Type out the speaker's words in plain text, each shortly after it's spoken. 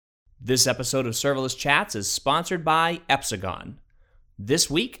This episode of Serverless Chats is sponsored by Epsagon.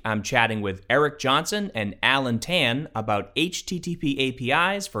 This week, I'm chatting with Eric Johnson and Alan Tan about HTTP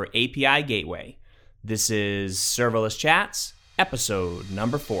APIs for API Gateway. This is Serverless Chats, episode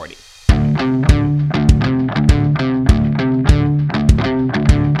number 40.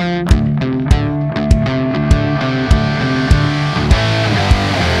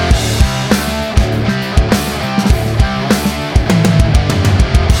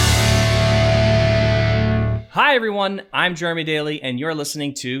 Hi everyone, I'm Jeremy Daly and you're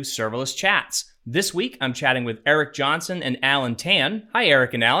listening to Serverless Chats. This week I'm chatting with Eric Johnson and Alan Tan. Hi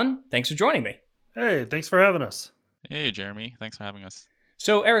Eric and Alan, thanks for joining me. Hey, thanks for having us. Hey Jeremy, thanks for having us.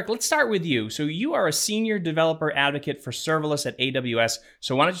 So Eric, let's start with you. So you are a senior developer advocate for serverless at AWS.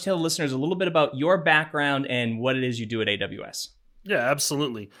 So why don't you tell the listeners a little bit about your background and what it is you do at AWS? Yeah,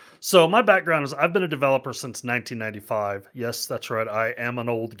 absolutely. So my background is I've been a developer since 1995. Yes, that's right. I am an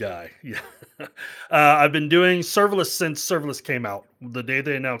old guy. Yeah. I've been doing serverless since serverless came out. The day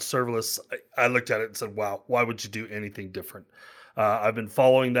they announced serverless, I looked at it and said, wow, why would you do anything different? I've been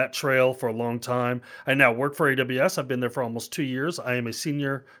following that trail for a long time. I now work for AWS. I've been there for almost 2 years. I am a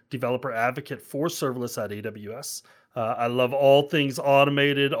senior developer advocate for serverless at AWS. I love all things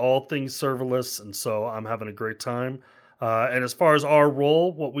automated, all things serverless, and so I'm having a great time. And as far as our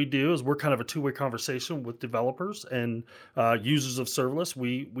role, what we do is we're kind of a two-way conversation with developers and users of serverless.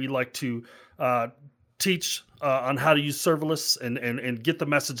 We like to teach on how to use serverless and get the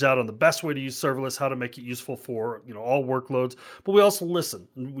message out on the best way to use serverless, how to make it useful for all workloads. But we also listen.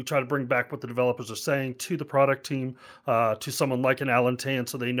 We try to bring back what the developers are saying to the product team, to someone like an Alan Tan,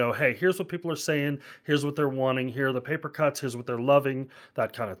 so they know, hey, here's what people are saying, here's what they're wanting, here are the paper cuts, here's what they're loving,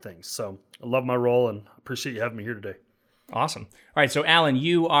 that kind of thing. So I love my role and appreciate you having me here today. Awesome. All right. So, Alan,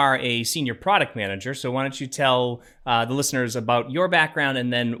 you are a senior product manager. So, why don't you tell the listeners about your background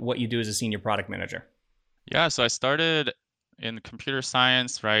and then what you do as a senior product manager? Yeah, so I started in computer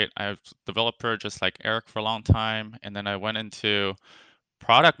science, right? I was a developer just like Eric for a long time. And then I went into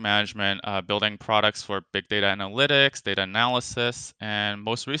product management, building products for big data analytics, data analysis. And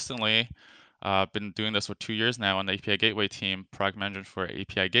most recently, I've been doing this for 2 years now on the API Gateway team, product manager for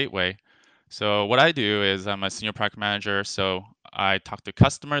API Gateway. So what I do is I'm a senior product manager. So I talk to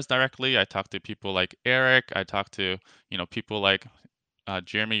customers directly. I talk to people like Eric. I talk to people like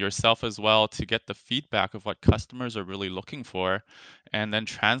Jeremy, yourself as well, to get the feedback of what customers are really looking for, and then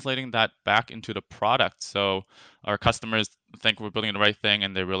translating that back into the product. So our customers think we're building the right thing,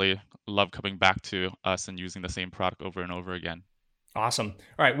 and they really love coming back to us and using the same product over and over again. Awesome.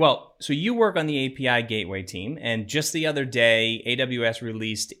 All right. Well, so you work on the API Gateway team, and just the other day, AWS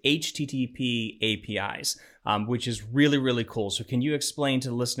released HTTP APIs, which is really, really cool. So can you explain to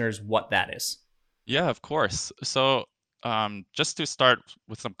the listeners what that is? Yeah, of course. So just to start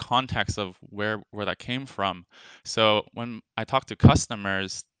with some context of where that came from. So when I talk to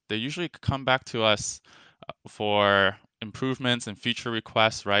customers, they usually come back to us for improvements and feature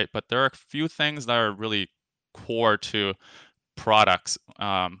requests, right? But there are a few things that are really core to products.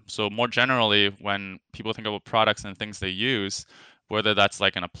 So more generally, when people think about products and things they use, whether that's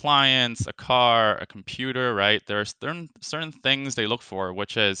like an appliance, a car, a computer, right? There are certain things they look for,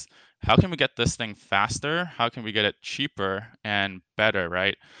 which is how can we get this thing faster? How can we get it cheaper and better,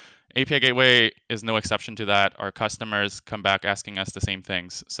 right? API Gateway is no exception to that. Our customers come back asking us the same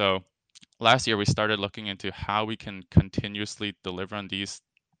things. So last year, we started looking into how we can continuously deliver on these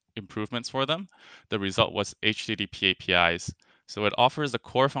improvements for them. The result was HTTP APIs. So it offers the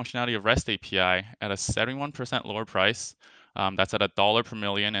core functionality of REST API at a 71% lower price. That's at $1 per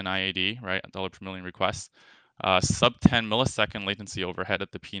million in IAD, right? $1 per million requests. Sub 10 millisecond latency overhead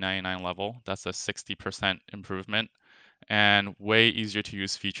at the P99 level. That's a 60% improvement. And way easier to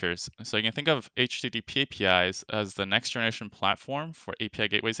use features. So you can think of HTTP APIs as the next generation platform for API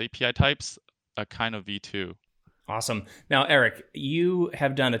Gateways API types, a kind of V2. Awesome. Now, Eric, you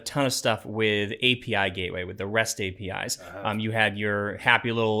have done a ton of stuff with API Gateway, with the REST APIs. You had your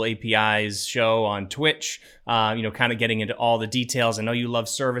Happy Little APIs show on Twitch, kind of getting into all the details. I know you love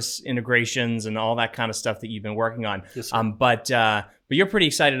service integrations and all that kind of stuff that you've been working on. Yes, but you're pretty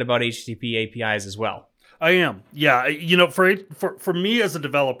excited about HTTP APIs as well. I am. Yeah. For me as a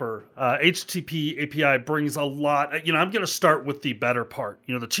developer, HTTP API brings a lot. I'm going to start with the better part.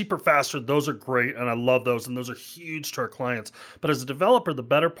 The cheaper, faster, those are great. And I love those. And those are huge to our clients. But as a developer, the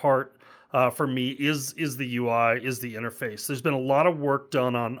better part for me is the UI, is the interface. There's been a lot of work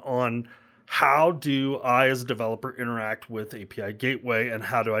done on how do I as a developer interact with API Gateway, and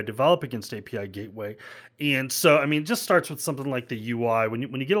how do I develop against API Gateway? And so, I mean, it just starts with something like the UI. When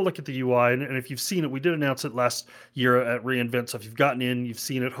you get a look at the UI, and if you've seen it, we did announce it last year at reInvent. So if you've gotten in, you've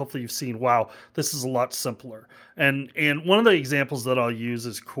seen it. Hopefully, you've seen, wow, this is a lot simpler. And one of the examples that I'll use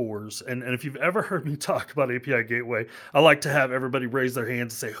is CORS. And if you've ever heard me talk about API Gateway, I like to have everybody raise their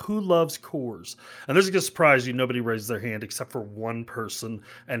hands and say, who loves CORS? And there's a good surprise you, nobody raised their hand except for one person,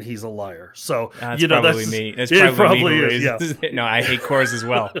 and he's a liar. So That's you know probably that's me. That's it probably probably me who is. Yeah. raises it. No, I hate CORS as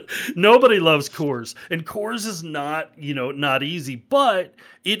well. Nobody loves CORS, and CORS is not, not easy, but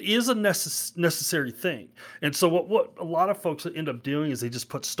it is a necessary thing. And so what a lot of folks end up doing is they just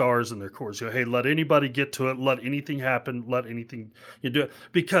put stars in their CORS. Hey, let anybody get to it, let anything happen, let anything you do it,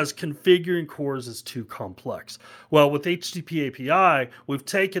 because configuring CORS is too complex. Well, with HTTP API, we've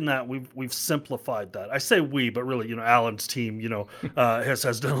taken that, we've simplified that. I say we, but really, Alan's team,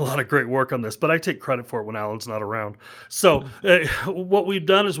 has done a lot of great work on this, but I take credit for it when Alan's not around. So what we've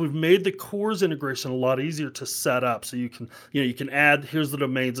done is we've made the CORS integration a lot easier to set up. So you can add, here's the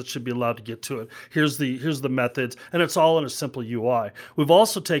domains that should be allowed to get to it. Here's the methods, and it's all in a simple UI. We've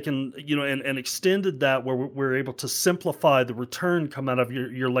also taken, and extended that where we're able to simplify the return come out of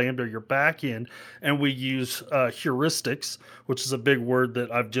your Lambda, your backend, and we use heuristics, which is a big word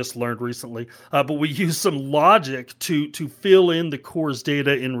that I've just learned recently. But we use some logic to fill in the CORS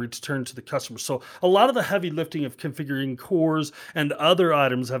data in return to the customer. So a lot of the heavy lifting of configuring CORS and other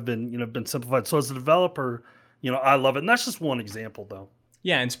items have been simplified. So as a developer, I love it. And that's just one example, though.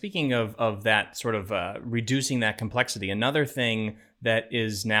 Yeah, and speaking of that sort of reducing that complexity, another thing that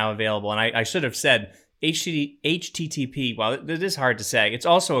is now available, and I should have said HTTP, well, it is hard to say. It's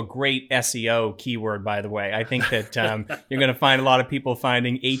also a great SEO keyword, by the way. I think that you're going to find a lot of people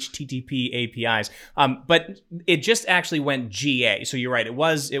finding HTTP APIs. But it just actually went GA. So you're right. It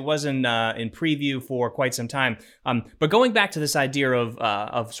was in preview for quite some time. But going back to this idea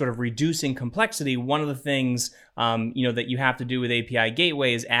of sort of reducing complexity, one of the things that you have to do with API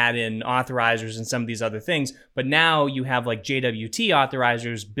Gateway is add in authorizers and some of these other things. But now you have like JWT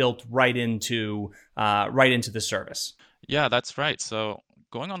authorizers built right into the service. Yeah, that's right. So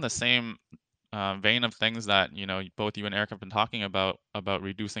going on the same vein of things that both you and Eric have been talking about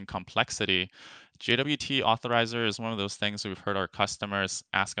reducing complexity, JWT Authorizer is one of those things we've heard our customers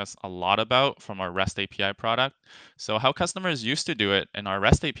ask us a lot about from our REST API product. So how customers used to do it in our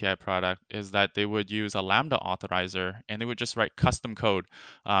REST API product is that they would use a Lambda authorizer and they would just write custom code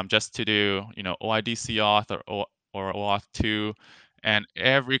just to do OIDC auth or OAuth 2, and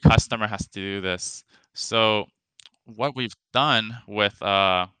every customer has to do this. So what we've done with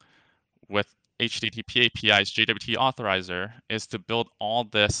HTTP API's JWT Authorizer is to build all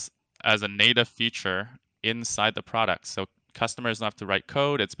this as a native feature inside the product. So customers don't have to write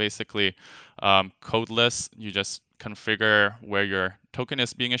code. It's basically codeless. You just configure where your token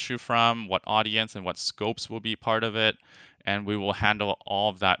is being issued from, what audience and what scopes will be part of it, and we will handle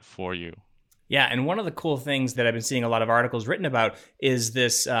all of that for you. Yeah, and one of the cool things that I've been seeing a lot of articles written about is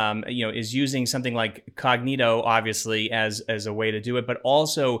this, is using something like Cognito, obviously, as a way to do it, but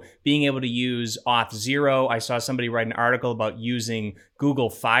also being able to use Auth0. I saw somebody write an article about using Google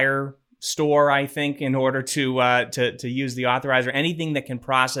Firestore, I think, in order to use the authorizer. Anything that can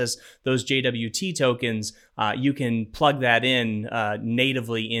process those JWT tokens, you can plug that in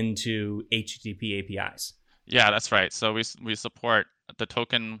natively into HTTP APIs. Yeah, that's right. So we support the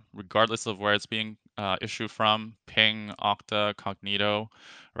token regardless of where it's being issued from, Ping, Okta, Cognito,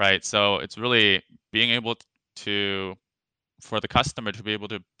 right? So it's really being able for the customer to be able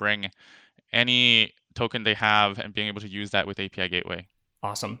to bring any token they have and being able to use that with API Gateway.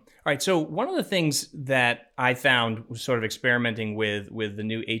 Awesome. All right. So one of the things that I found was sort of experimenting with the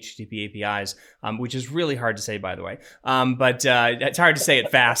new HTTP APIs, which is really hard to say, by the way, but it's hard to say it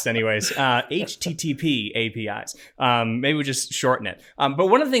fast anyways, HTTP APIs. Maybe we just shorten it. But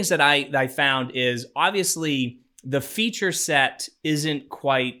one of the things that I found is obviously the feature set isn't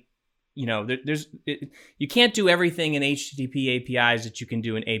quite, you can't do everything in HTTP APIs that you can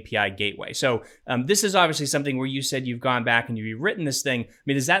do in API Gateway. So this is obviously something where you said you've gone back and you've rewritten this thing. I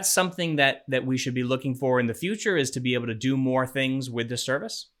mean, is that something that we should be looking for in the future, is to be able to do more things with the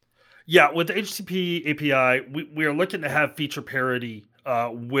service? Yeah, with the HTTP API, we are looking to have feature parity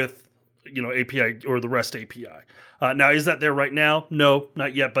with API or the REST API. Now, is that there right now? No,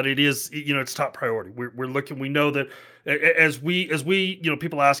 not yet, but it is. It's top priority. We're looking. We know that as we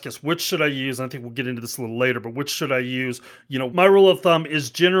people ask us, which should I use? And I think we'll get into this a little later, but which should I use? My rule of thumb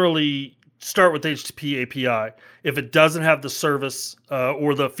is generally start with HTTP API. If it doesn't have the service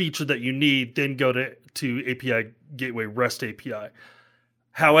or the feature that you need, then go to API Gateway REST API.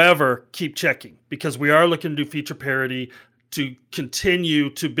 However, keep checking because we are looking to do feature parity to continue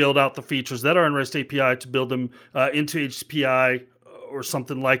to build out the features that are in REST API to build them into HCPI or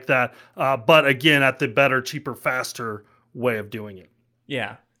something like that. But again, at the better, cheaper, faster way of doing it.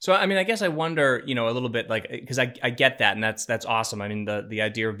 Yeah. So I mean, I guess I wonder, a little bit, like, because I get that, and that's awesome. I mean, the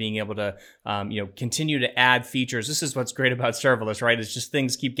idea of being able to continue to add features. This is what's great about serverless, right? It's just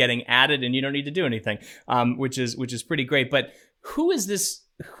things keep getting added, and you don't need to do anything, which is pretty great. But who is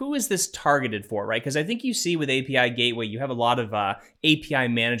this targeted for, right? Because I think you see with API Gateway, you have a lot of API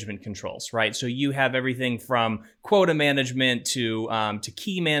management controls, right? So you have everything from quota management to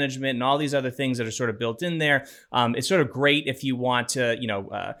key management and all these other things that are sort of built in there. It's sort of great if you want to,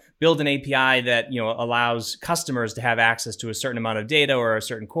 build an API that allows customers to have access to a certain amount of data or a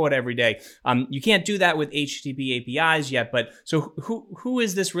certain quota every day. You can't do that with HTTP APIs yet, but so who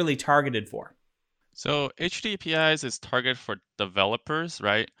is this really targeted for? So HTTPIs is targeted for developers,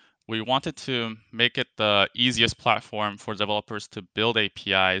 right? We wanted to make it the easiest platform for developers to build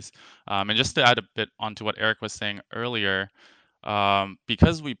APIs. And just to add a bit onto what Eric was saying earlier,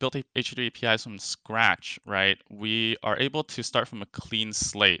 because we built HTTP APIs from scratch, right? We are able to start from a clean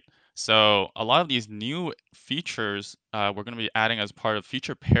slate. So a lot of these new features we're going to be adding as part of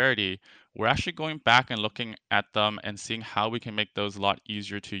feature parity, we're actually going back and looking at them and seeing how we can make those a lot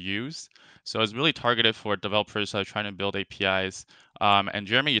easier to use. So it's really targeted for developers that are trying to build APIs. And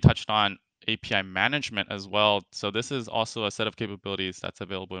Jeremy, you touched on API management as well. So this is also a set of capabilities that's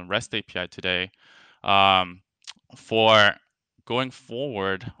available in REST API today. For going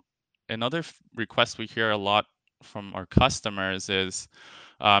forward, another request we hear a lot from our customers is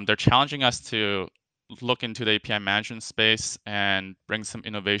they're challenging us to look into the API management space and bring some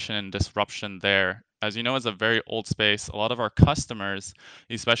innovation and disruption there. As you know, it's a very old space. A lot of our customers,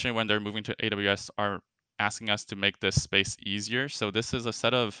 especially when they're moving to AWS, are asking us to make this space easier. So this is a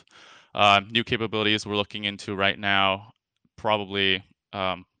set of new capabilities we're looking into right now. Probably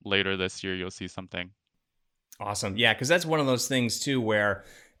later this year, you'll see something. Awesome. Yeah, because that's one of those things too where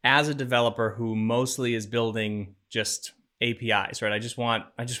as a developer who mostly is building just APIs, right? I just want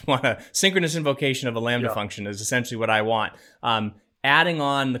a synchronous invocation of a Lambda function is essentially what I want. Adding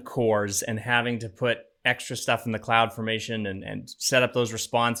on the cores and having to put extra stuff in the CloudFormation and set up those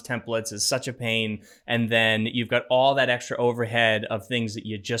response templates is such a pain. And then you've got all that extra overhead of things that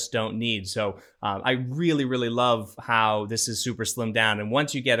you just don't need. So I really, really love how this is super slimmed down. And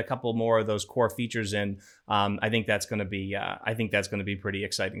once you get a couple more of those core features in, I think that's going to be pretty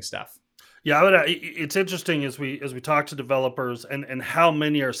exciting stuff. Yeah, it's interesting as we talk to developers and how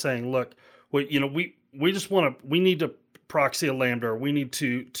many are saying, look, we need to proxy a Lambda, or we need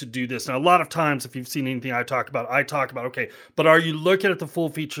to do this. Now, a lot of times, if you've seen anything I talk about, okay, but are you looking at the full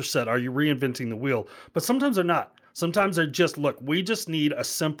feature set? Are you reinventing the wheel? But sometimes they're not. Sometimes they're just, look, we just need a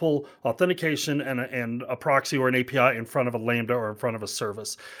simple authentication and a proxy or an API in front of a Lambda or in front of a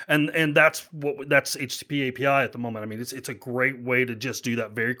service. And that's HTTP API at the moment. I mean, it's a great way to just do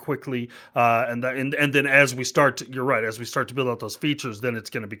that very quickly. And then as we start to, you're right, as we start to build out those features, then it's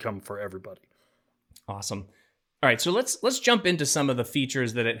going to become for everybody. Awesome. All right, so let's jump into some of the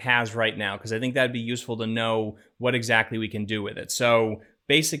features that it has right now, because I think that'd be useful to know what exactly we can do with it. So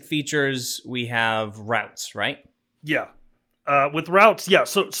basic features, we have routes, right? Yeah. With routes, yeah.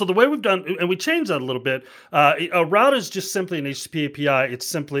 So the way we've done, and we changed that a little bit, a route is just simply an HTTP API. It's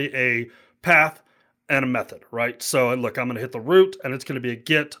simply a path and a method, right? So look, I'm going to hit the root, and it's going to be a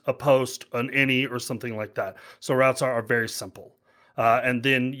get, a post, an any, or something like that. So routes are very simple. And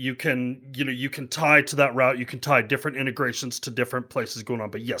then you can tie to that route. You can tie different integrations to different places going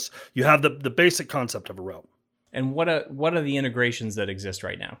on. But yes, you have the basic concept of a route. And what are the integrations that exist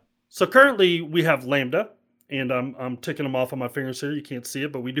right now? So currently we have Lambda, and I'm ticking them off on my fingers here. You can't see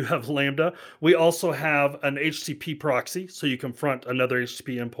it, but we do have Lambda. We also have an HTTP proxy, so you confront another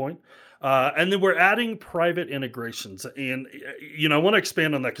HTTP endpoint. And then we're adding private integrations, and I want to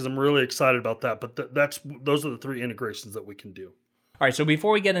expand on that because I'm really excited about that. But those are the three integrations that we can do. All right, so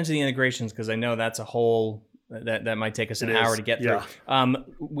before we get into the integrations, because I know that's a whole that might take us an hour to get through. Yeah.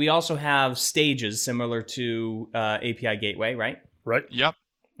 We also have stages similar to API Gateway, right? Right. Yep.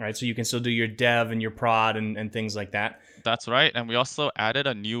 All right, so you can still do your dev and your prod and things like that. That's right, and we also added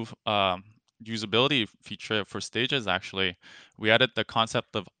a new usability feature for stages. Actually, we added the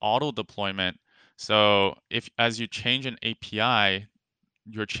concept of auto deployment. So as you change an API,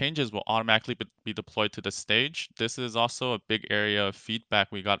 your changes will automatically be deployed to the stage. This is also a big area of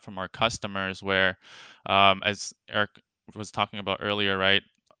feedback we got from our customers where, as Eric was talking about earlier, right?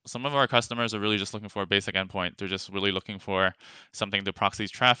 Some of our customers are really just looking for a basic endpoint. They're just really looking for something to proxy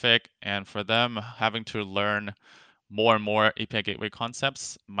traffic. And for them, having to learn more and more API gateway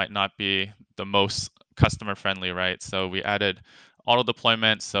concepts might not be the most customer friendly, right? So we added auto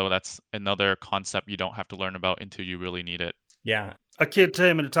deployment. So that's another concept you don't have to learn about until you really need it. Yeah. I can't tell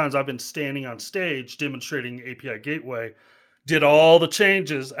you how many times I've been standing on stage demonstrating API gateway, did all the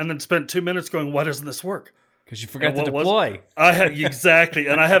changes, and then spent 2 minutes going, why doesn't this work? Because you forgot to deploy. I have exactly,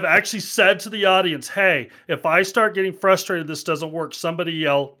 and I have actually said to the audience, "Hey, if I start getting frustrated, this doesn't work. Somebody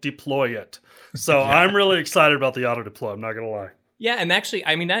yell, deploy it." So I'm really excited about the auto deploy. I'm not gonna lie. Yeah, and actually,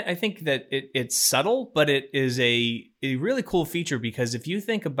 I mean, I think that it's subtle, but it is a really cool feature because if you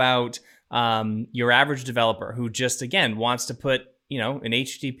think about your average developer who just again wants to put an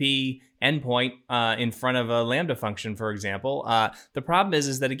HTTP endpoint in front of a Lambda function, for example. The problem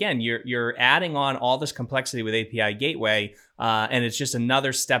is that again, you're adding on all this complexity with API gateway, and it's just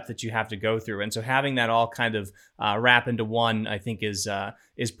another step that you have to go through. And so having that all kind of wrap into one, I think is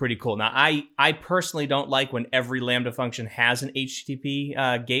pretty cool. Now, I personally don't like when every Lambda function has an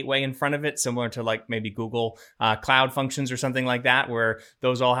HTTP gateway in front of it, similar to like maybe Google Cloud Functions or something like that, where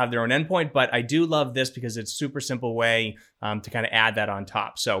those all have their own endpoint. But I do love this because it's a super simple way to kind of add that on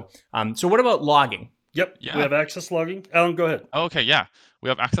top. So what about logging? Yep, we have access logging. Alan, go ahead. Okay, yeah. We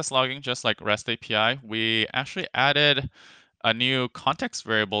have access logging just like REST API. We actually added a new context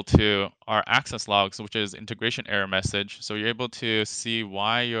variable to our access logs, which is integration error message. So you're able to see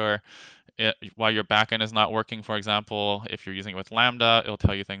why your backend is not working. For example, if you're using it with Lambda, it'll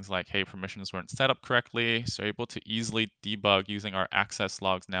tell you things like, hey, permissions weren't set up correctly. So you're able to easily debug using our access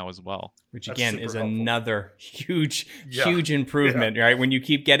logs now as well. Which again is helpful. Another huge improvement, right? When you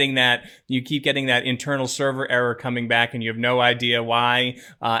keep getting that internal server error coming back and you have no idea why,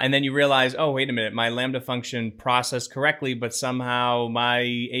 and then you realize, oh, wait a minute, my Lambda function processed correctly, but somehow my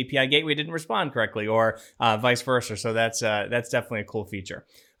API gateway didn't respond correctly, or vice versa. So that's definitely a cool feature.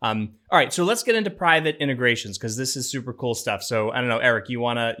 All right, so let's get into private integrations because this is super cool stuff. So I don't know, Eric, you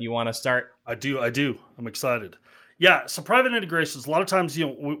wanna start? I do. I'm excited. Yeah, so private integrations. A lot of times,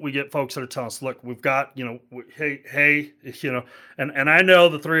 we get folks that are telling us, "Look, we've got, hey, and I know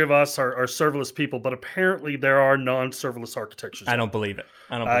the three of us are serverless people, but apparently there are non-serverless architectures." I don't believe it.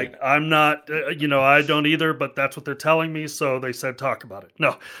 I'm not, I don't either, but that's what they're telling me. So they said, talk about it.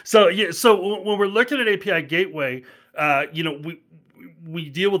 No, so when we're looking at API gateway, we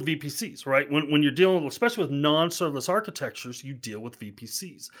deal with VPCs, right? When you're dealing, especially with non-serverless architectures, you deal with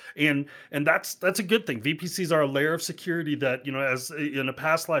VPCs, and that's a good thing. VPCs are a layer of security that, as in a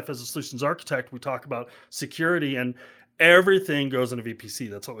past life as a solutions architect, we talk about security, and everything goes in a VPC.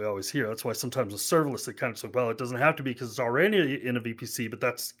 That's what we always hear. That's why sometimes a serverless, they kind of say, well, it doesn't have to be because it's already in a VPC, but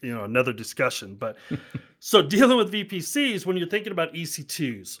that's, another discussion. But so dealing with VPCs, when you're thinking about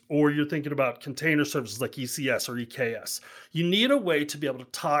EC2s or you're thinking about container services like ECS or EKS, you need a way to be able to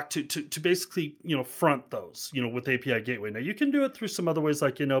talk to basically, front those, with API gateway. Now you can do it through some other ways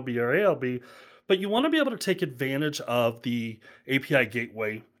like NLB or ALB, but you want to be able to take advantage of the API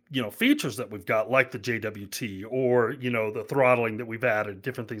gateway features that we've got, like the JWT or, the throttling that we've added,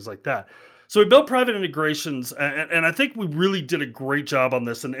 different things like that. So we built private integrations, and I think we really did a great job on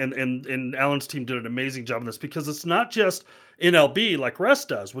this, and Alan's team did an amazing job on this, because it's not just NLB like REST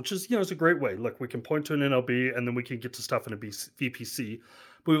does, which is, is a great way. Look, we can point to an NLB, and then we can get to stuff in a VPC.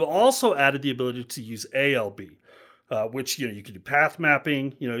 But we've also added the ability to use ALB. Which you can do path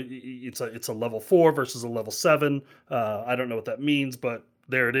mapping. It's a level 4 versus a level 7. I don't know what that means, but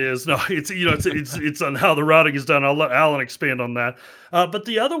there it is. No, it's on how the routing is done. I'll let Alan expand on that. But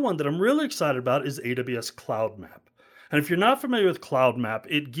the other one that I'm really excited about is AWS Cloud Map. And if you're not familiar with Cloud Map,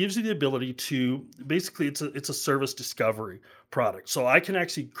 it gives you the ability to basically it's a service discovery product. So I can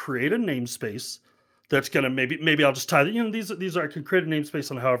actually create a namespace that's going to maybe I'll just tie these are, I can create a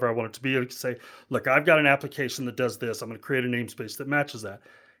namespace on however I want it to be. I can say, look, I've got an application that does this. I'm going to create a namespace that matches that.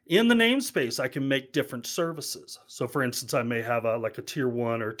 In the namespace, I can make different services. So for instance, I may have a tier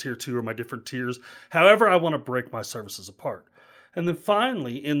 1 or tier 2 or my different tiers, however I want to break my services apart. And then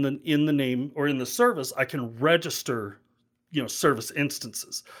finally, in the name or in the service, I can register, service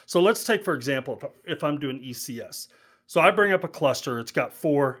instances. So let's take, for example, if I'm doing ECS. So I bring up a cluster, it's got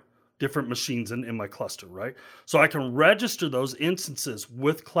 4 different machines in my cluster, right? So I can register those instances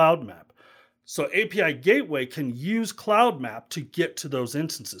with Cloud Map. So API Gateway can use Cloud Map to get to those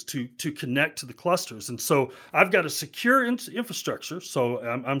instances, to connect to the clusters. And so I've got a secure infrastructure. So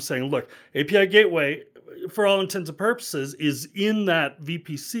I'm saying, look, API Gateway, for all intents and purposes, is in that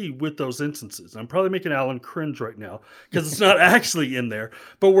VPC with those instances. I'm probably making Alan cringe right now because it's not actually in there,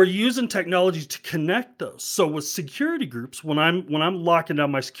 but we're using technology to connect those. So with security groups, when I'm locking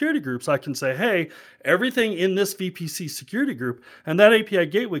down my security groups, I can say, hey, everything in this VPC security group, and that API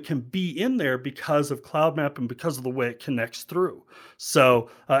gateway can be in there because of CloudMap and because of the way it connects through. So,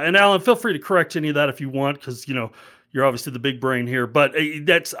 and Alan, feel free to correct any of that if you want, because you're obviously the big brain here, but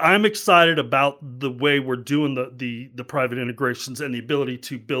I'm excited about the way we're doing the private integrations and the ability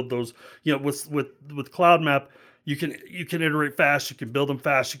to build those. With CloudMap, you can iterate fast, you can build them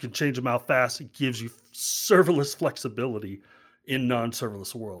fast, you can change them out fast. It gives you serverless flexibility in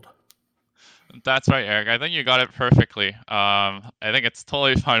non-serverless world. That's right, Eric. I think you got it perfectly. I think it's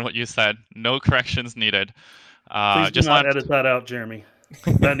totally fine what you said. No corrections needed. Please do not edit that out, Jeremy.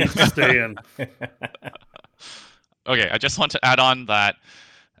 That needs to stay in. Okay, I just want to add on that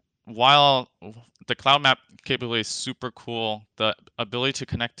while the CloudMap capability is super cool, the ability to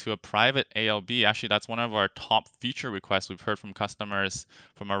connect to a private ALB, actually that's one of our top feature requests we've heard from customers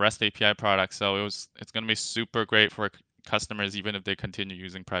from our REST API product. So it's going to be super great for customers even if they continue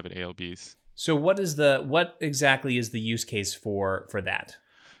using private ALBs. So what exactly is the use case for that?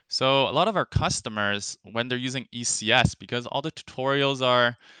 So a lot of our customers, when they're using ECS, because all the tutorials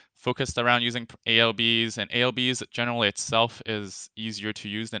are focused around using ALBs, and ALBs generally itself is easier to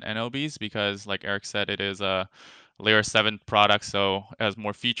use than NLBs because, like Eric said, it is a layer 7 product, so it has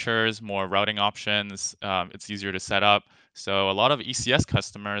more features, more routing options, it's easier to set up. So a lot of ECS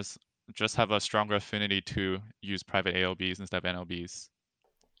customers just have a stronger affinity to use private ALBs instead of NLBs.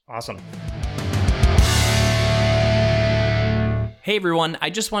 Awesome. Hey everyone,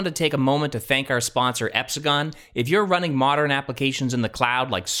 I just wanted to take a moment to thank our sponsor, Epsagon. If you're running modern applications in the cloud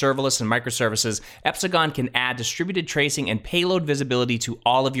like serverless and microservices, Epsagon can add distributed tracing and payload visibility to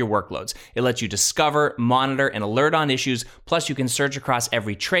all of your workloads. It lets you discover, monitor, and alert on issues, plus you can search across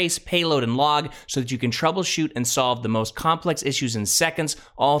every trace, payload, and log so that you can troubleshoot and solve the most complex issues in seconds,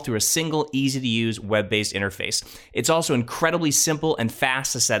 all through a single, easy-to-use web-based interface. It's also incredibly simple and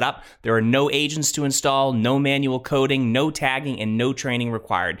fast to set up. There are no agents to install, no manual coding, no tagging, and no training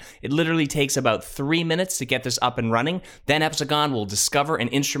required. It literally takes about 3 minutes to get this up and running. Then Epsagon will discover and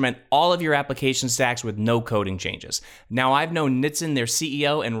instrument all of your application stacks with no coding changes. Now, I've known Nitzan, their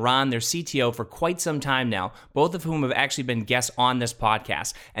CEO, and Ron, their CTO, for quite some time now, both of whom have actually been guests on this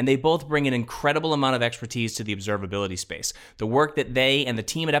podcast, and they both bring an incredible amount of expertise to the observability space. The work that they and the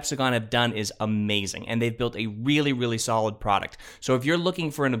team at Epsagon have done is amazing, and they've built a really, really solid product. So if you're looking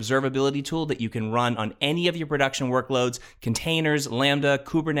for an observability tool that you can run on any of your production workloads, containers, Lambda,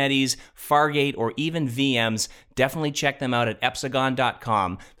 Kubernetes, Fargate, or even VMs, definitely check them out at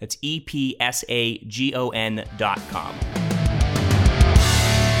epsagon.com. That's EPSAGON.com.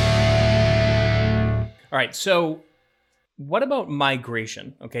 All right, so what about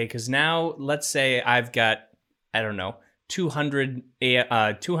migration? Okay, because now let's say I've got, 200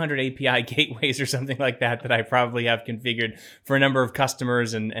 API gateways or something like that I probably have configured for a number of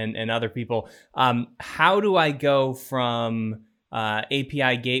customers and other people. How do I go from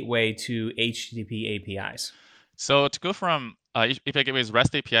API gateway to HTTP APIs? So to go from API gateways,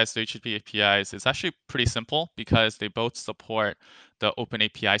 REST APIs to HTTP APIs, it's actually pretty simple because they both support the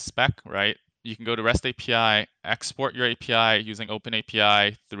OpenAPI spec, right? You can go to REST API, export your API using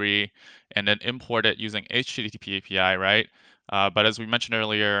OpenAPI 3, and then import it using HTTP API, right? But as we mentioned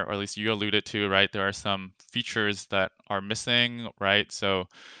earlier, or at least you alluded to, right, there are some features that are missing, right? So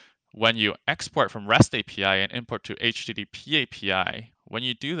when you export from REST API and import to HTTP API, when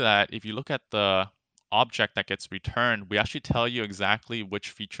you do that, if you look at the object that gets returned, we actually tell you exactly which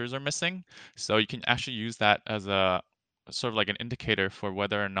features are missing. So you can actually use that as a sort of like an indicator for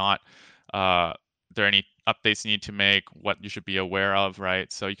whether or not there are any updates you need to make, what you should be aware of,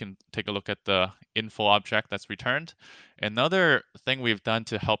 right? So you can take a look at the info object that's returned. Another thing we've done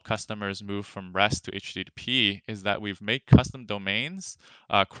to help customers move from REST to HTTP is that we've made custom domains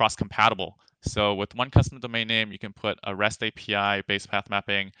cross-compatible. So with one custom domain name, you can put a REST API based path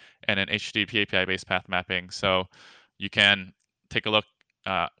mapping and an HTTP API based path mapping. So you can take a look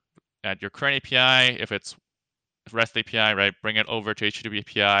at your current API. If it's REST API, right? Bring it over to HTTP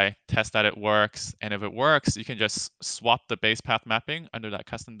API, test that it works. And if it works, you can just swap the base path mapping under that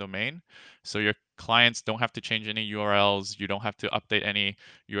custom domain. So your clients don't have to change any URLs. You don't have to update any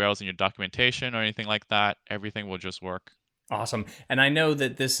URLs in your documentation or anything like that. Everything will just work. Awesome. And I know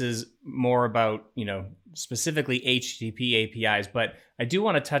that this is more about, specifically HTTP APIs, but I do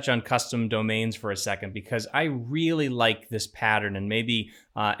want to touch on custom domains for a second because I really like this pattern, and maybe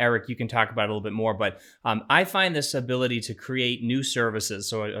Eric, you can talk about it a little bit more. But I find this ability to create new services,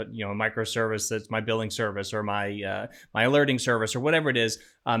 so a microservice that's my billing service or my alerting service or whatever it is,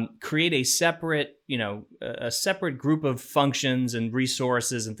 create a separate group of functions and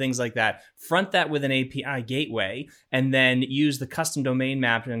resources and things like that. Front that with an API gateway, and then use the custom domain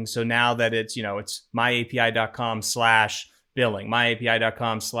mapping. So now that it's myapi.com/billing,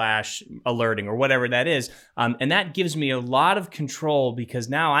 myapi.com/alerting, or whatever that is. And that gives me a lot of control because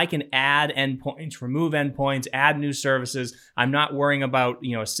now I can add endpoints, remove endpoints, add new services. I'm not worrying about,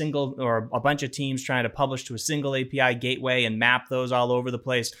 a single or a bunch of teams trying to publish to a single API gateway and map those all over the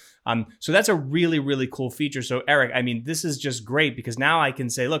place. So that's a really, really cool feature. So Eric, this is just great because now I can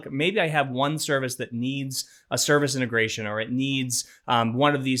say, look, maybe I have one service that needs a service integration, or it needs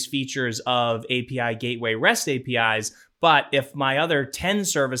one of these features of API gateway REST APIs. But if my other 10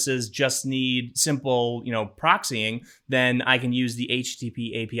 services just need simple, proxying, then I can use the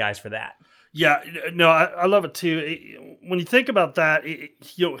HTTP APIs for that. Yeah, no, I love it too. When you think about that, we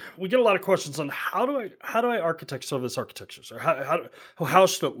get a lot of questions on how do I architect serverless architectures, or how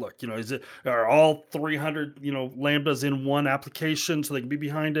should it look? Are all 300 lambdas in one application so they can be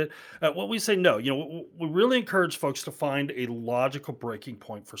behind it? What we say no. We really encourage folks to find a logical breaking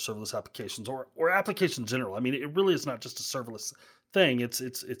point for serverless applications or applications in general. It really is not just a serverless thing.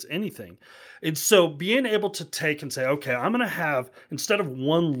 It's anything. And so being able to take and say, okay, I'm going to have, instead of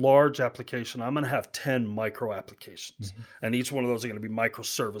one large application, I'm going to have 10 micro applications. Mm-hmm. And each one of those are going to be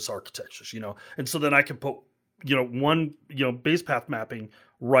microservice architectures, and so then I can put, one, base path mapping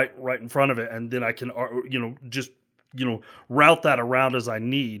right in front of it. And then I can, just route that around as I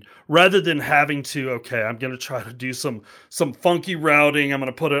need, rather than having to, okay, I'm going to try to do some funky routing. I'm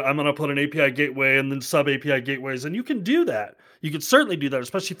going to put an API gateway and then sub API gateways. And you can do that. You can certainly do that,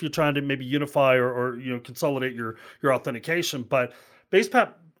 especially if you're trying to maybe unify or consolidate your authentication. But base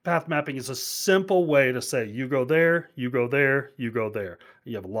path mapping is a simple way to say, you go there, you go there, you go there.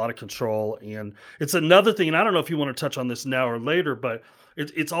 You have a lot of control. And it's another thing, and I don't know if you want to touch on this now or later, but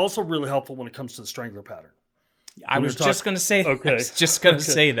it's also really helpful when it comes to the strangler pattern. I was just going to say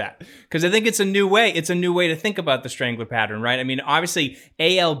that because I think it's a new way. It's a new way to think about the strangler pattern, right? Obviously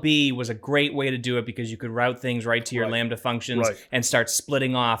ALB was a great way to do it because you could route things right to your Lambda functions and start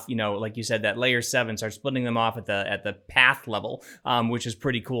splitting off, like you said, that layer 7, start splitting them off at the path level, which is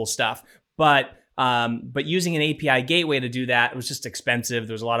pretty cool stuff. But using an API gateway to do that, it was just expensive.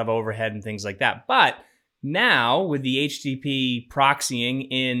 There was a lot of overhead and things like that. But now, with the HTTP proxying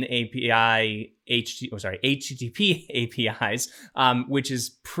in HTTP APIs, which is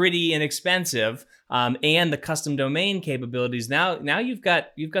pretty inexpensive, and the custom domain capabilities, now you've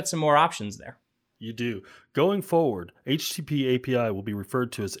got some more options there. You do. Going forward, HTTP API will be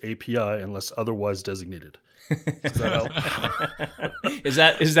referred to as API unless otherwise designated. Does that help?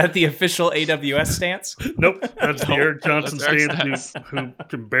 Is that the official AWS stance? Nope, that's the Eric Johnson stance who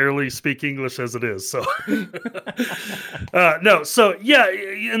can barely speak English as it is. So no, so yeah,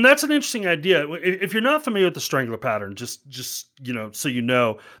 and that's an interesting idea. If you're not familiar with the strangler pattern, just so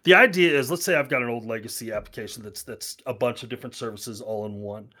the idea is, let's say I've got an old legacy application that's a bunch of different services all in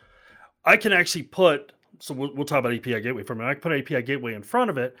one. I can actually put. So we'll talk about API Gateway for a minute. I can put API Gateway in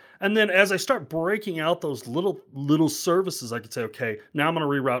front of it. And then as I start breaking out those little services, I can say, okay, now I'm going to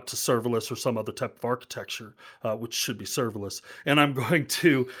reroute to serverless or some other type of architecture, which should be serverless. And I'm going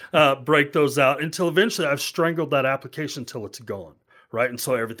to break those out until eventually I've strangled that application until it's gone. Right. And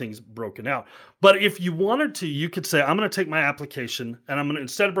so everything's broken out. But if you wanted to, you could say, I'm going to take my application and I'm going to,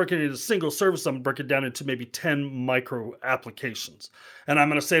 instead of breaking it into a single service, I'm going to break it down into maybe 10 micro applications. And I'm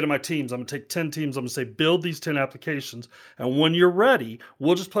going to say to my teams, I'm going to take 10 teams, I'm going to say, build these 10 applications. And when you're ready,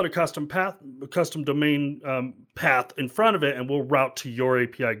 we'll just put a custom domain path in front of it, and we'll route to your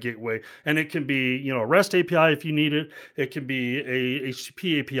API gateway. And it can be, a REST API if you need it. It can be a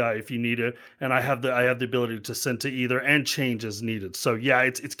HTTP API if you need it. And I have the ability to send to either and change as needed. So yeah,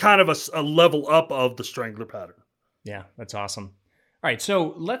 it's kind of a level up of the strangler pattern. Yeah, that's awesome. All right,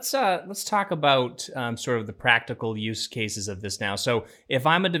 so let's talk about sort of the practical use cases of this now. So if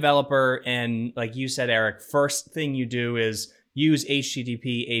I'm a developer and, like you said, Eric, first thing you do is use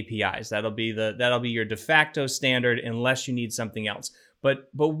HTTP APIs. That'll be your de facto standard unless you need something else. But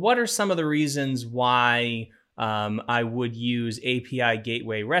what are some of the reasons why I would use API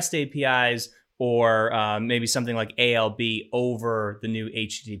Gateway REST APIs or maybe something like ALB over the new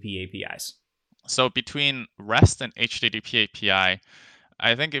HTTP APIs? So between REST and HTTP API,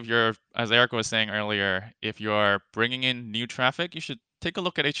 I think if you're, as Eric was saying earlier, if you're bringing in new traffic, you should take a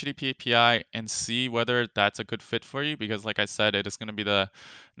look at HTTP API and see whether that's a good fit for you, because like I said, it is going to be the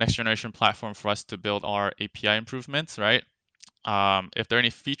next generation platform for us to build our API improvements, right? If there are any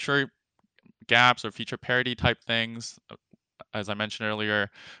feature gaps or feature parity type things, as I mentioned earlier,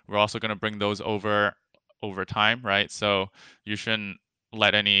 we're also going to bring those over time, right? So you shouldn't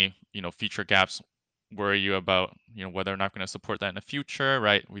let any, feature gaps worry you about, whether or not going to support that in the future,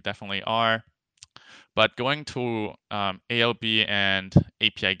 right? We definitely are. But going to ALB and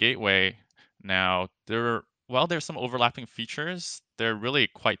API Gateway now, while there's some overlapping features, they're really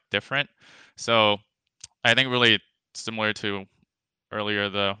quite different. So I think really similar to earlier,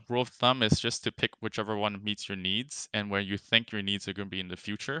 the rule of thumb is just to pick whichever one meets your needs and where you think your needs are going to be in the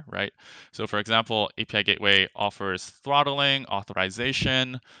future, right? So for example, API Gateway offers throttling,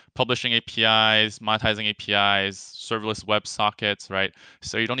 authorization, publishing APIs, monetizing APIs, serverless WebSockets, right?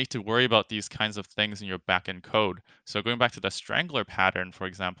 So you don't need to worry about these kinds of things in your backend code. So going back to the strangler pattern, for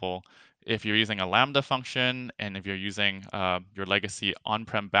example, if you're using a Lambda function and if you're using your legacy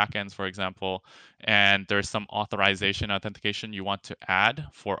on-prem backends, for example, and there's some authorization authentication you want to add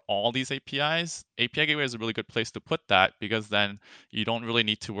for all these APIs, API Gateway is a really good place to put that, because then you don't really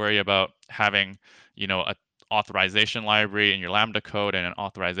need to worry about having, a authorization library in your Lambda code and an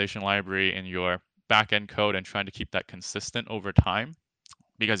authorization library in your backend code and trying to keep that consistent over time.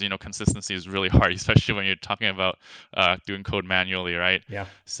 Because consistency is really hard, especially when you're talking about doing code manually, right? Yeah.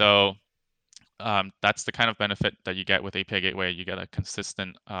 So that's the kind of benefit that you get with API Gateway. You get a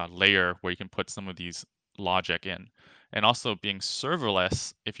consistent layer where you can put some of these logic in. And also being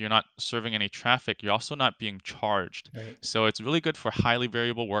serverless, if you're not serving any traffic, you're also not being charged. Right. So it's really good for highly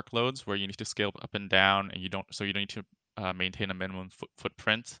variable workloads where you need to scale up and down, and you don't need to maintain a minimum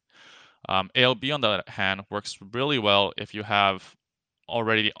footprint. ALB, on the other hand, works really well if you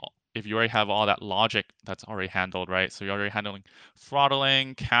already have all that logic that's already handled, right? So you're already handling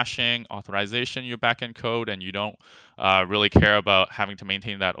throttling, caching, authorization in your backend code, and you don't really care about having to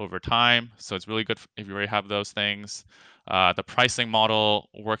maintain that over time. So it's really good if you already have those things. The pricing model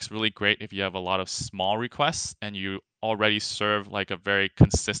works really great if you have a lot of small requests and you already serve like a very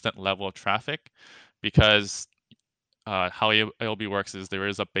consistent level of traffic, because how ALB works is there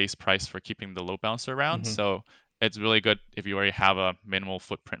is a base price for keeping the load balancer around. Mm-hmm. So it's really good if you already have a minimal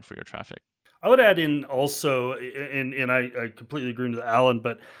footprint for your traffic. I would add in also, and I completely agree with Alan,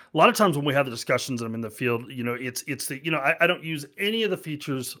 but a lot of times when we have the discussions and I'm in the field, it's the, I don't use any of the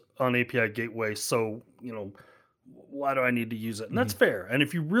features on API Gateway. So, why do I need to use it? And that's fair. And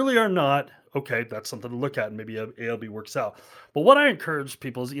if you really are not, okay, that's something to look at, and maybe ALB works out. But what I encourage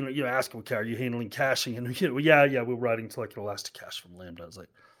people is, you ask them, okay, are you handling caching? And, yeah, we're writing to like an Elasticache from Lambda. I was like,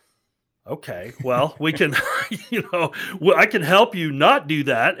 okay, well, we can, I can help you not do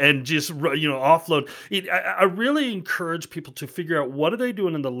that and just, offload. I really encourage people to figure out what are they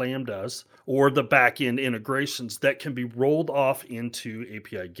doing in the Lambdas or the backend integrations that can be rolled off into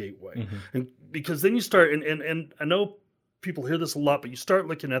API Gateway. And because then you start, and I know people hear this a lot, but you start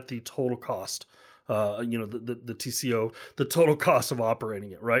looking at the total cost. The TCO, the total cost of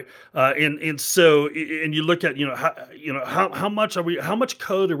operating it, right? So you look at how much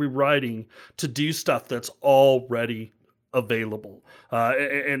code are we writing to do stuff that's already available.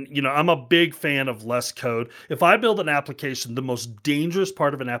 I'm a big fan of less code. If I build an application, the most dangerous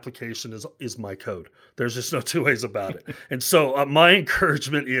part of an application is my code. There's just no two ways about it. And so my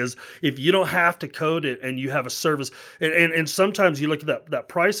encouragement is, if you don't have to code it and you have a service, and sometimes you look at that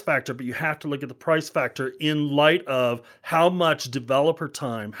price factor, but you have to look at the price factor in light of how much developer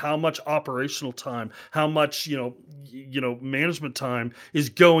time, how much operational time, how much management time is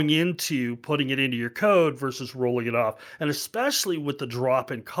going into putting it into your code versus rolling it off. And especially with the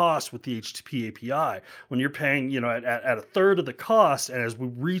drop in cost with the HTTP API, when you're paying at a third of the cost, and as we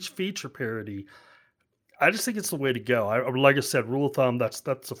reach feature parity, I just think it's the way to go. Like I said, rule of thumb, that's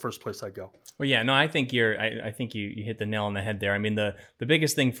the first place I go. Well, yeah, no, I think I think you hit the nail on the head there. I mean, the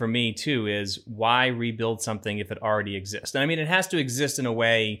biggest thing for me too is, why rebuild something if it already exists? And I mean, it has to exist in a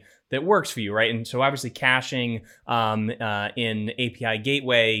way that works for you, right? And so obviously caching in API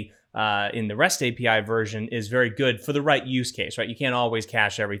Gateway in the REST API version is very good for the right use case, right? You can't always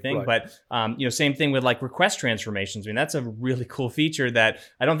cache everything, right. But same thing with like request transformations. I mean, that's a really cool feature that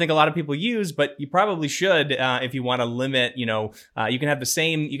I don't think a lot of people use, but you probably should if you want to limit. You can have the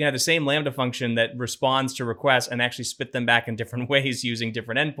same Lambda function that responds to requests and actually spit them back in different ways using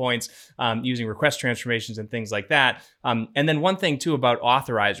different endpoints, using request transformations and things like that. And then one thing too about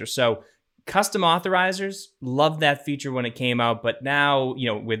authorizers. So custom authorizers, love that feature when it came out, but now,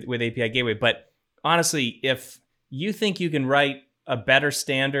 with API Gateway. But honestly, if you think you can write a better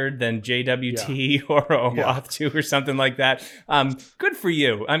standard than JWT or OAuth 2 or something like that. Good for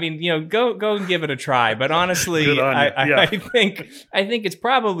you. I mean, go and give it a try. But honestly, I think it's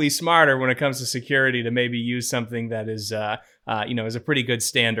probably smarter when it comes to security to maybe use something that is is a pretty good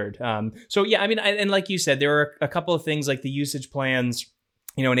standard. So yeah, I mean, and like you said, there are a couple of things like the usage plans,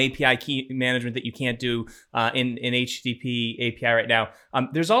 an API key management that you can't do in HTTP API right now.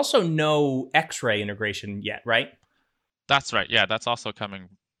 There's also no X-ray integration yet, right? That's right. Yeah, that's also coming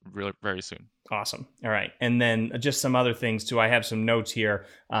really very soon. Awesome. All right. And then just some other things too. I have some notes here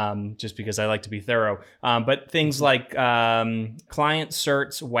just because I like to be thorough. But things like client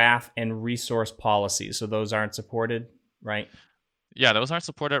certs, WAF, and resource policies. So those aren't supported, right? Yeah, those aren't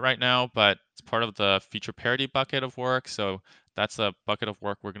supported right now, but it's part of the feature parity bucket of work. So that's a bucket of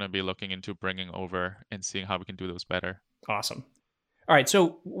work we're going to be looking into bringing over and seeing how we can do those better. Awesome. All right,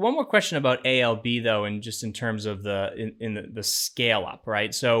 so one more question about ALB though, and just in terms of the scale up,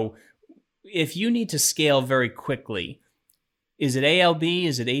 right? So if you need to scale very quickly, is it ALB?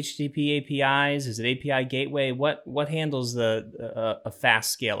 Is it HTTP APIs? Is it API gateway? What handles a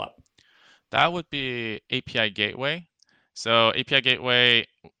fast scale up? That would be API gateway. So API gateway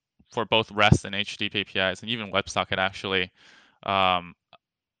for both REST and HTTP APIs, and even WebSocket actually,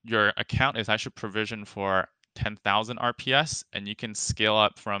 your account is actually provisioned for 10,000 RPS, and you can scale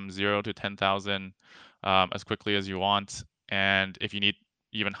up from 0 to 10,000 as quickly as you want. And if you need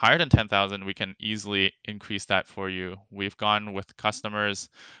even higher than 10,000, we can easily increase that for you. We've gone with customers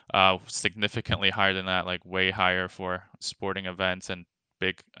significantly higher than that, like way higher for sporting events and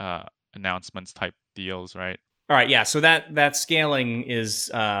big announcements type deals, right? All right, yeah. So that scaling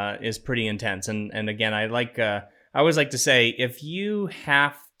is pretty intense, and again, I always like to say, if you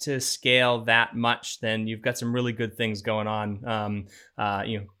have to scale that much, then you've got some really good things going on,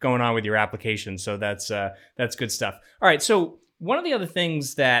 going on with your application. So that's good stuff. All right. So one of the other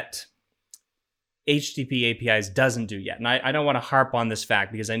things that HTTP APIs doesn't do yet, and I don't want to harp on this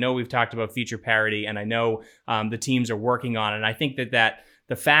fact because I know we've talked about feature parity, and I know the teams are working on it. And I think that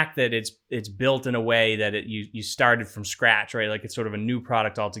the fact that it's built in a way that you started from scratch, right? Like it's sort of a new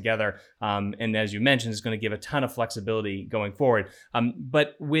product altogether. And as you mentioned, it's going to give a ton of flexibility going forward.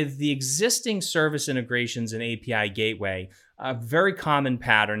 But with the existing service integrations and API gateway, a very common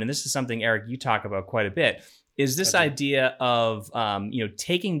pattern, and this is something, Eric, you talk about quite a bit, is this idea of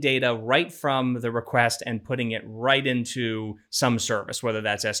taking data right from the request and putting it right into some service, whether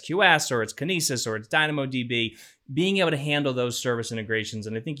that's SQS or it's Kinesis or it's DynamoDB, being able to handle those service integrations.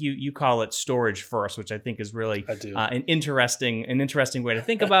 And I think you call it storage first, which I think is really an interesting way to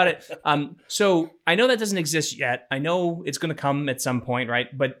think about it. So I know that doesn't exist yet. I know it's going to come at some point, right?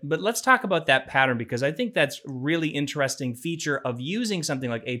 But let's talk about that pattern, because I think that's really interesting feature of using something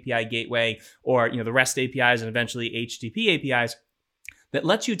like API Gateway or the REST APIs and eventually HTTP APIs that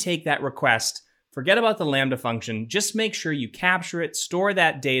lets you take that request, forget about the Lambda function, just make sure you capture it, store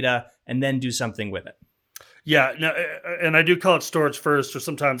that data, and then do something with it. Yeah, no, and I do call it storage first, or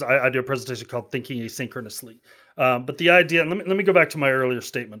sometimes I do a presentation called thinking asynchronously. But the idea, and let me go back to my earlier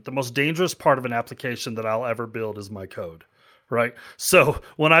statement. The most dangerous part of an application that I'll ever build is my code, right? So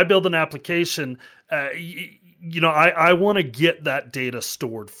when I build an application, I want to get that data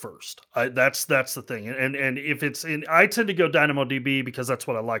stored first. That's the thing. And if it's in, I tend to go DynamoDB because that's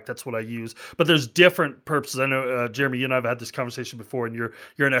what I like. That's what I use. But there's different purposes. I know, Jeremy, you and I have had this conversation before, and you're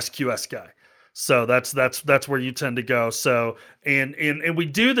an SQS guy. So that's where you tend to go. So and we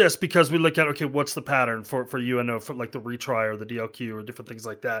do this because we look at, okay, what's the pattern for UNO, for like the retry or the DLQ or different things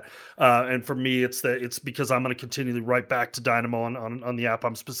like that. And for me, it's because I'm going to continually write back to Dynamo on the app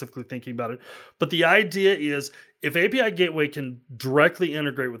I'm specifically thinking about it. But the idea is, if API Gateway can directly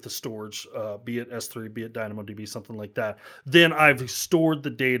integrate with the storage, be it S3, be it DynamoDB, something like that, then I've stored the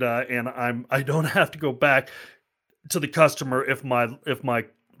data and I don't have to go back to the customer if my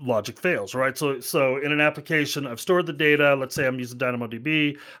logic fails, right? So in an application, I've stored the data. Let's say I'm using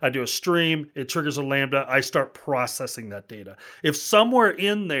DynamoDB. I do a stream. It triggers a Lambda. I start processing that data. If somewhere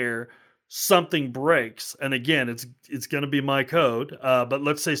in there something breaks, and again, it's going to be my code, but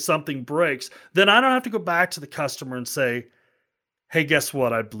let's say something breaks, then I don't have to go back to the customer and say, hey, guess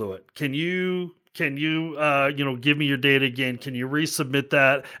what? I blew it. Can you give me your data again? Can you resubmit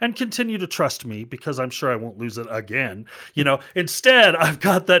that and continue to trust me, because I'm sure I won't lose it again. Instead, I've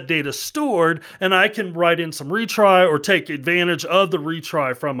got that data stored, and I can write in some retry or take advantage of the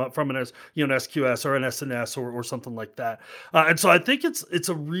retry from an SQS or an SNS or something like that. And so I think it's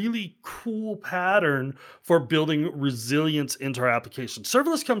a really cool pattern for building resilience into our application.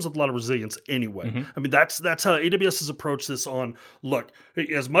 Serverless comes with a lot of resilience anyway. Mm-hmm. I mean, that's how AWS has approached this on, look,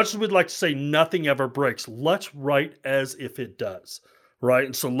 as much as we'd like to say nothing nothing ever breaks. Let's write as if it does. Right.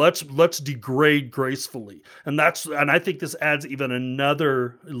 And so let's degrade gracefully. And I think this adds even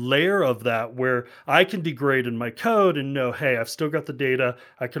another layer of that, where I can degrade in my code and know, hey, I've still got the data.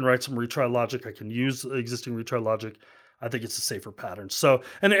 I can write some retry logic. I can use existing retry logic. I think it's a safer pattern. So,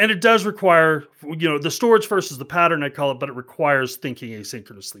 and it does require, the storage first is the pattern, I call it, but it requires thinking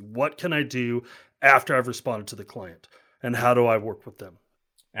asynchronously. What can I do after I've responded to the client, and how do I work with them?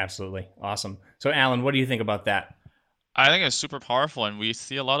 Absolutely. Awesome. So Alan, what do you think about that? I think it's super powerful, and we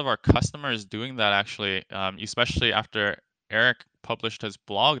see a lot of our customers doing that actually, especially after Eric published his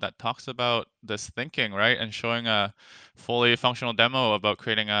blog that talks about this thinking, right? And showing a fully functional demo about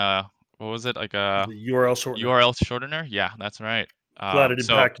creating a, what was it, like a the URL shortener. URL shortener? Yeah, that's right. Glad it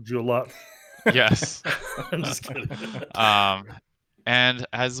impacted you a lot. Yes. I'm just kidding. And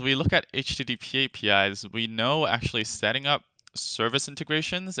as we look at HTTP APIs, we know actually setting up service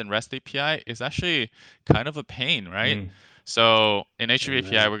integrations in REST API is actually kind of a pain, right? So in HTTP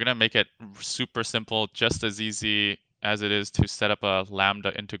API, we're going to make it super simple, just as easy as it is to set up a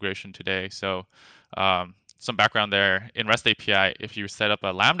Lambda integration today. So some background there. In REST API, if you set up a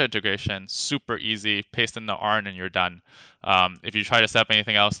Lambda integration, super easy, paste in the ARN and you're done. If you try to set up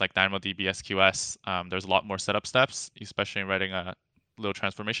anything else like DynamoDB SQS, there's a lot more setup steps, especially in writing a little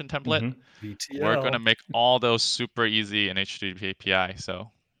transformation template. We're going to make all those super easy in HTTP API. So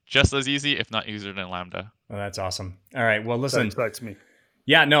just as easy, if not easier than Lambda. Oh, that's awesome. All right. Well, listen. That excites me.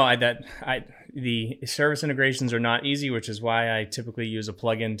 Yeah, no, the service integrations are not easy, which is why I typically use a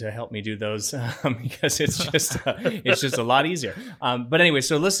plugin to help me do those, because it's just a lot easier. But anyway,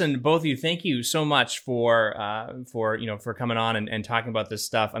 so listen, both of you, thank you so much for coming on and talking about this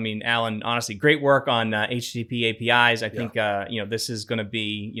stuff. I mean, Alan, honestly, great work on HTTP APIs. I think this is going to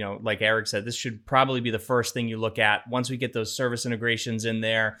be, like Eric said, this should probably be the first thing you look at once we get those service integrations in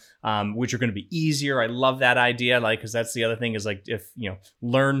there, which are going to be easier. I love that idea, because that's the other thing is if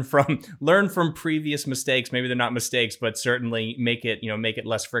learn from previous mistakes. Maybe they're not mistakes, but certainly make it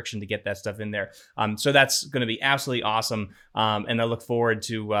less friction to get that stuff in there. So that's going to be absolutely awesome. And I look forward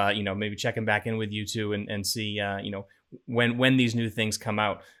to maybe checking back in with you two and see when these new things come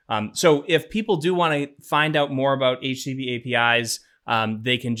out. So if people do want to find out more about HTTP APIs,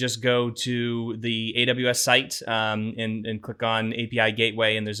 they can just go to the AWS site and click on API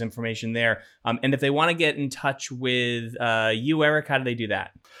Gateway, and there's information there. And if they want to get in touch with you, Eric, how do they do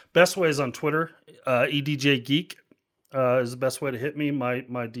that? Best way is on Twitter. EDJ Geek is the best way to hit me. My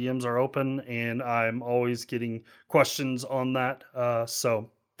DMs are open, and I'm always getting questions on that.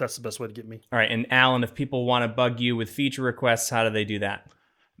 So that's the best way to get me. All right. And Alan, if people want to bug you with feature requests, how do they do that?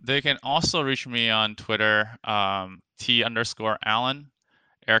 They can also reach me on Twitter, T_Alan.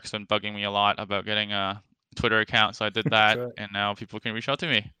 Eric's been bugging me a lot about getting a Twitter account, so I did that, right. And now people can reach out to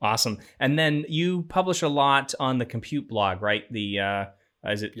me. Awesome. And then you publish a lot on the Compute blog, right? The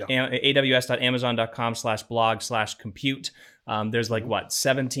aws.amazon.com/blog/compute. There's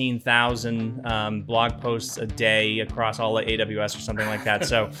 17,000 blog posts a day across all of AWS or something like that.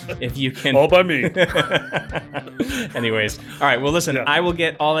 So if you can... all by me. Anyways. All right. Well, listen, I will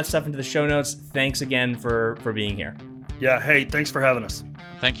get all that stuff into the show notes. Thanks again for being here. Yeah. Hey, thanks for having us.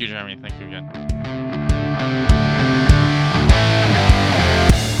 Thank you, Jeremy. Thank you again.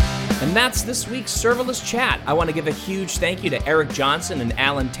 And that's this week's Serverless Chat. I want to give a huge thank you to Eric Johnson and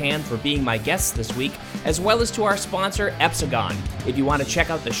Alan Tan for being my guests this week, as well as to our sponsor, Epsagon. If you want to check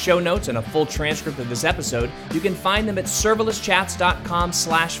out the show notes and a full transcript of this episode, you can find them at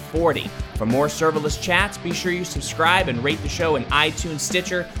serverlesschats.com/40. For more Serverless Chats, be sure you subscribe and rate the show in iTunes,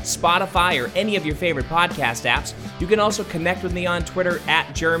 Stitcher, Spotify, or any of your favorite podcast apps. You can also connect with me on Twitter at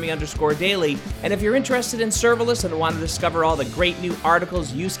Jeremy_Daily. And if you're interested in serverless and want to discover all the great new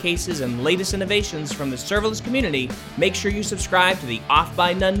articles, use cases, and latest innovations from the serverless community, make sure you subscribe to the Off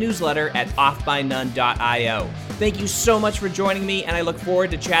by None newsletter at offbynone.io. Thank you so much for joining me, and I look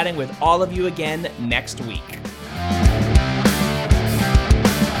forward to chatting with all of you again next week.